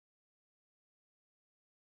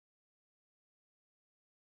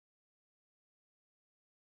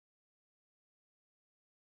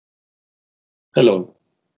Hello,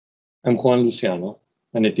 I'm Juan Luciano,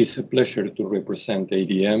 and it is a pleasure to represent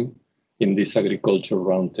ADM in this agriculture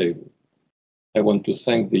roundtable. I want to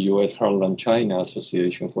thank the U.S. Heartland-China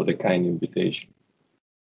Association for the kind invitation.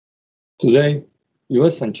 Today,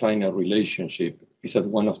 U.S. and China relationship is at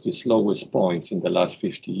one of the slowest points in the last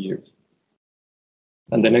 50 years.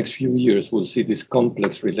 And the next few years will see this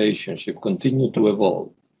complex relationship continue to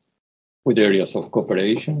evolve with areas of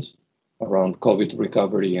cooperations around COVID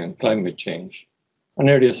recovery and climate change, and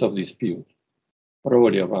areas of dispute,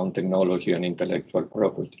 probably around technology and intellectual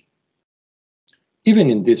property.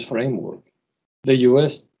 Even in this framework, the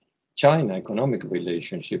US-China economic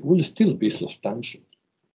relationship will still be substantial,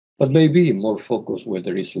 but maybe more focused where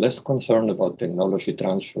there is less concern about technology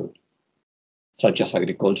transfer, such as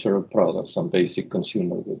agricultural products and basic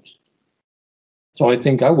consumer goods. So I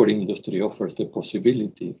think our industry offers the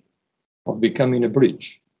possibility of becoming a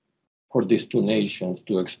bridge for these two nations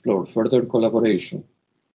to explore further collaboration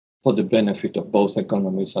for the benefit of both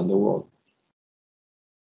economies and the world.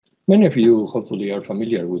 Many of you hopefully are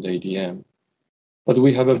familiar with ADM, but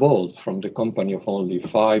we have evolved from the company of only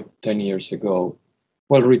 5-10 years ago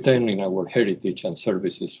while retaining our heritage and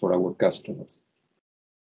services for our customers.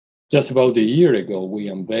 Just about a year ago, we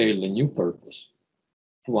unveiled a new purpose: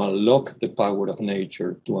 to unlock the power of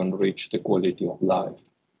nature to enrich the quality of life.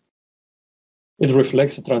 It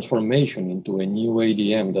reflects a transformation into a new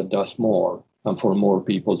ADM that does more and for more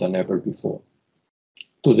people than ever before.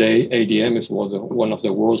 Today, ADM is one of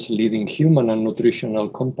the world's leading human and nutritional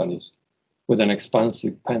companies with an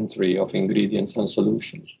expansive pantry of ingredients and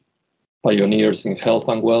solutions, pioneers in health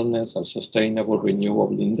and wellness and sustainable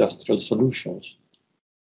renewable industrial solutions,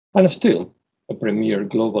 and still a premier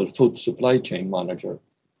global food supply chain manager,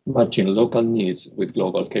 matching local needs with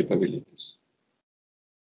global capabilities.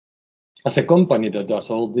 As a company that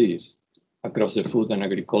does all this across the food and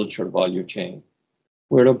agriculture value chain,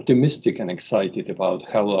 we're optimistic and excited about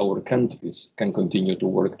how our countries can continue to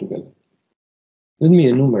work together. Let me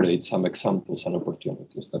enumerate some examples and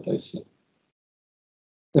opportunities that I see.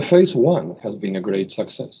 The phase one has been a great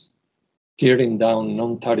success, tearing down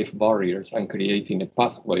non-tariff barriers and creating a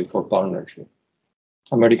pathway for partnership.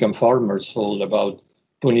 American farmers sold about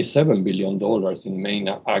 $27 billion in main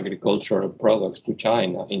agricultural products to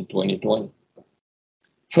China in 2020.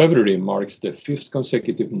 February marks the 5th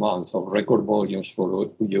consecutive month of record volumes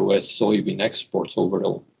for US soybean exports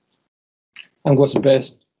overall. And what's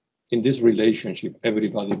best, in this relationship,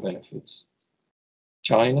 everybody benefits.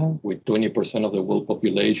 China, with 20% of the world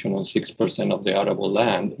population and 6% of the arable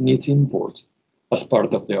land, needs imports as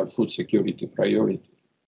part of their food security priority.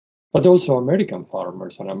 But also American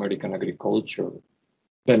farmers and American agriculture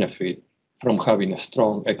benefit from having a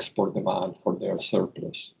strong export demand for their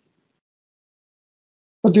surplus.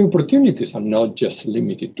 But the opportunities are not just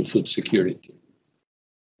limited to food security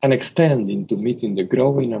and extend into meeting the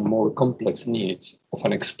growing and more complex needs of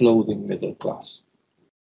an exploding middle class.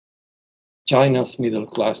 China's middle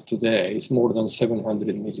class today is more than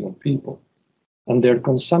 700 million people, and their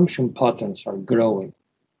consumption patterns are growing,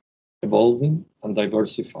 evolving, and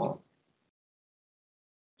diversifying.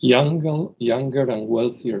 Younger and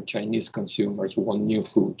wealthier Chinese consumers want new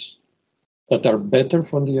foods that are better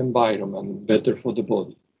for the environment, better for the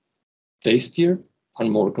body, tastier,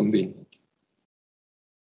 and more convenient.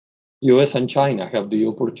 US and China have the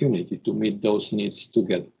opportunity to meet those needs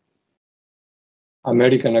together.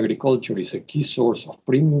 American agriculture is a key source of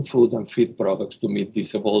premium food and feed products to meet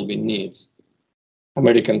these evolving needs.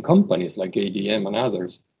 American companies like ADM and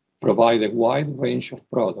others provide a wide range of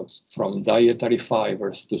products from dietary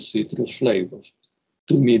fibers to citrus flavors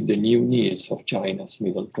to meet the new needs of China's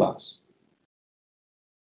middle class.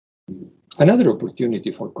 Another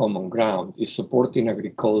opportunity for common ground is supporting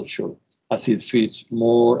agriculture as it feeds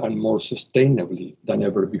more and more sustainably than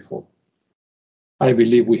ever before. I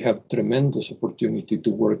believe we have tremendous opportunity to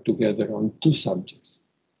work together on two subjects.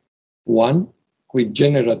 One,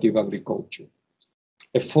 regenerative agriculture,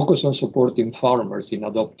 a focus on supporting farmers in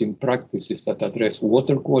adopting practices that address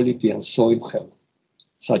water quality and soil health,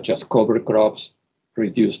 such as cover crops,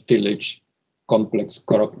 reduced tillage, complex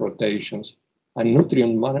crop rotations, and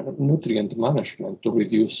nutrient management to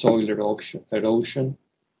reduce soil erosion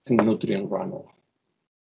and nutrient runoff.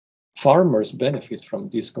 Farmers benefit from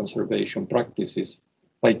these conservation practices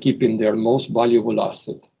by keeping their most valuable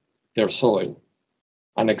asset, their soil,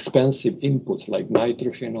 and expensive inputs like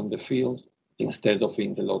nitrogen on the field instead of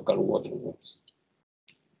in the local waterways.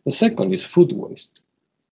 The second is food waste.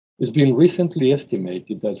 It's been recently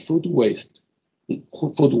estimated that food waste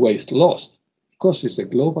lost causes a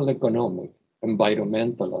global economic,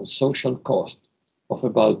 environmental, and social cost of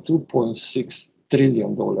about $2.6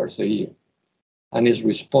 trillion a year. and is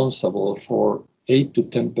responsible for 8 to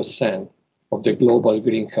 10% of the global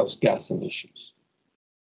greenhouse gas emissions.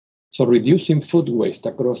 So reducing food waste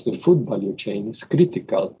across the food value chain is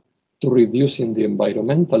critical to reducing the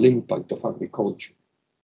environmental impact of agriculture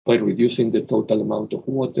by reducing the total amount of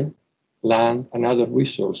water, land, and other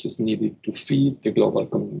resources needed to feed the global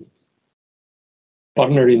community.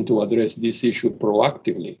 Partnering to address this issue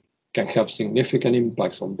proactively can have significant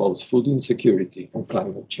impacts on both food insecurity and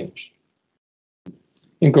climate change.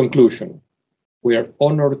 In conclusion, we are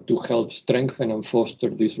honored to help strengthen and foster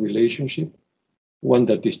this relationship, one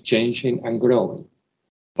that is changing and growing,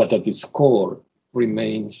 but at its core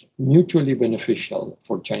remains mutually beneficial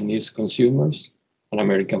for Chinese consumers and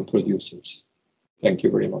American producers. Thank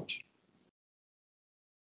you very much.